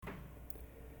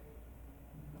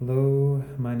Hello,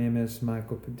 my name is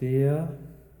Michael Padilla.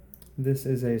 This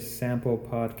is a sample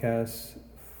podcast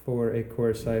for a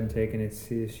course I'm taking at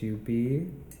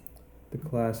CSUB. The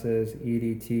class is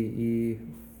EDTE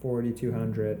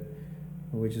 4200,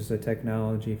 which is a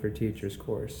technology for teachers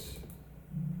course.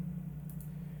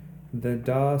 The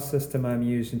DAW system I'm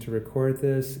using to record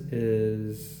this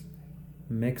is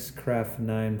Mixcraft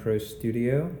 9 Pro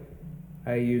Studio.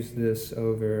 I use this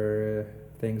over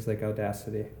things like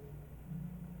Audacity.